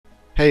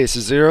Hey, it's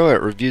Zero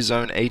at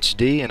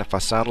ReviewZoneHD, and if I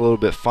sound a little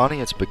bit funny,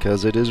 it's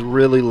because it is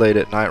really late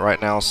at night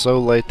right now, so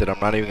late that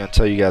I'm not even going to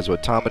tell you guys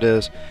what time it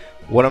is.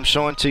 What I'm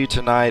showing to you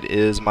tonight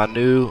is my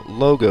new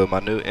logo, my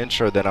new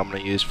intro that I'm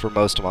going to use for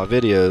most of my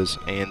videos,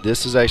 and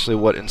this is actually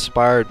what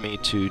inspired me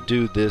to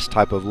do this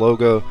type of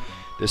logo.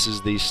 This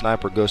is the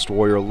Sniper Ghost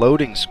Warrior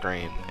loading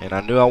screen, and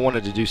I knew I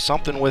wanted to do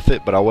something with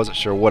it, but I wasn't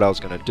sure what I was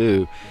going to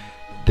do.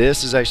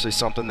 This is actually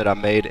something that I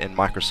made in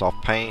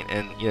Microsoft Paint,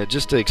 and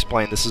just to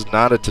explain, this is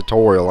not a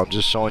tutorial. I'm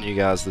just showing you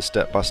guys the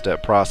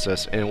step-by-step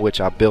process in which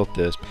I built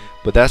this.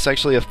 But that's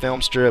actually a film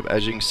strip,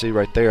 as you can see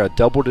right there. I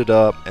doubled it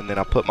up, and then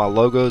I put my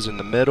logos in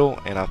the middle,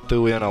 and I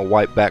threw in a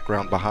white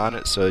background behind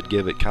it, so it'd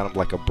give it kind of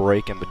like a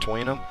break in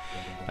between them.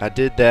 I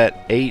did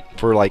that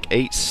for like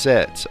 8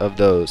 sets of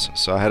those,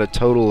 so I had a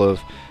total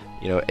of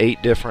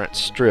 8 different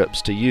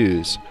strips to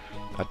use.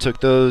 I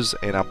took those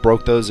and I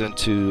broke those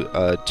into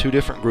 2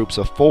 different groups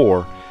of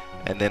 4,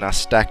 and then I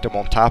stacked them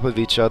on top of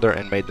each other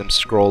and made them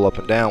scroll up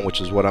and down,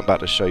 which is what I'm about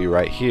to show you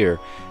right here.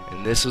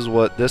 And this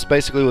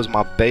basically was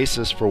my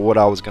basis for what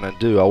I was going to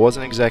do. I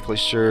wasn't exactly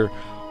sure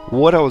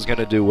what I was going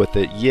to do with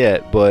it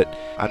yet, but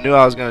I knew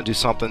I was going to do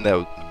something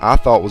that I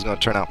thought was going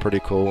to turn out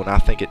pretty cool, and I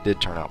think it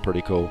did turn out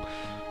pretty cool.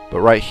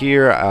 But right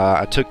here,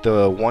 I took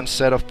the one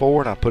set of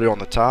 4 and I put it on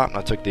the top, and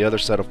I took the other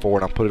set of 4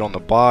 and I put it on the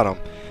bottom.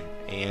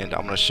 And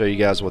I'm going to show you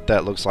guys what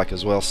that looks like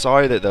as well.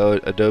 Sorry that the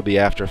Adobe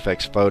After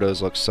Effects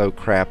photos look so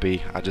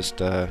crappy. I just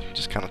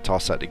kind of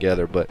tossed that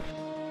together, but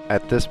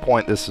at this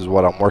point this is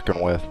what I'm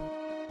working with.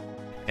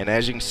 And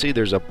as you can see,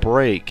 there's a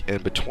break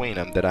in between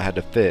them that I had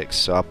to fix,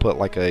 so I put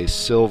like a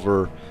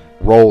silver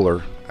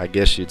roller, I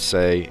guess you'd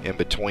say, in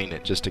between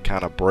it just to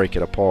kind of break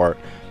it apart.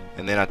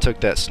 And then I took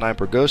that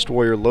Sniper Ghost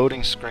Warrior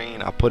loading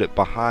screen, I put it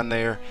behind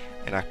there,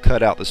 and I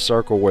cut out the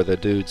circle where the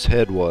dude's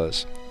head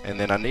was. And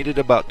then I needed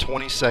about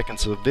 20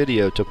 seconds of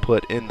video to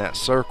put in that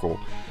circle,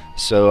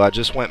 so I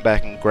just went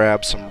back and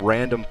grabbed some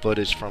random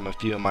footage from a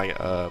few of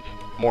my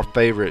more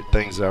favorite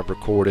things that I've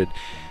recorded.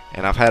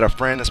 And I've had a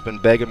friend that's been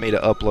begging me to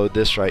upload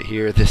this right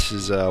here. This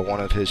is one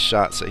of his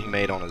shots that he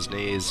made on his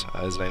knees.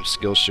 His name's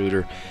Skill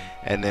Shooter.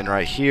 And then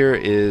right here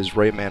is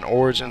Rayman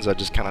Origins. I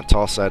just kind of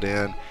tossed that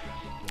in.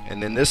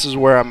 And then this is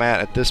where I'm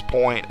at this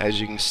point. As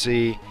you can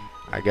see,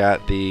 I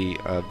got the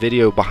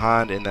video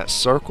behind in that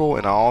circle,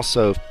 and I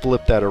also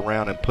flipped that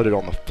around and put it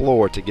on the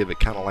floor to give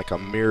it kind of like a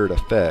mirrored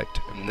effect.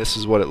 And this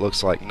is what it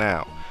looks like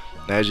now.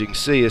 And as you can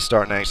see, it's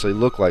starting to actually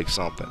look like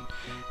something.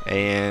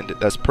 And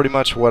that's pretty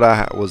much what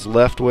I was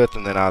left with,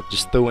 and then I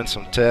just threw in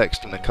some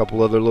text and a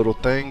couple other little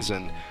things,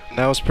 and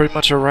that was pretty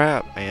much a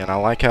wrap. And I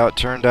like how it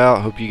turned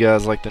out. Hope you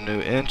guys like the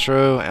new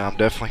intro, and I'm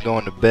definitely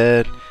going to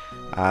bed.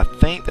 I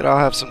think that I'll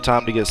have some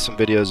time to get some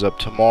videos up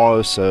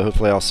tomorrow, so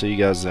hopefully I'll see you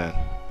guys then.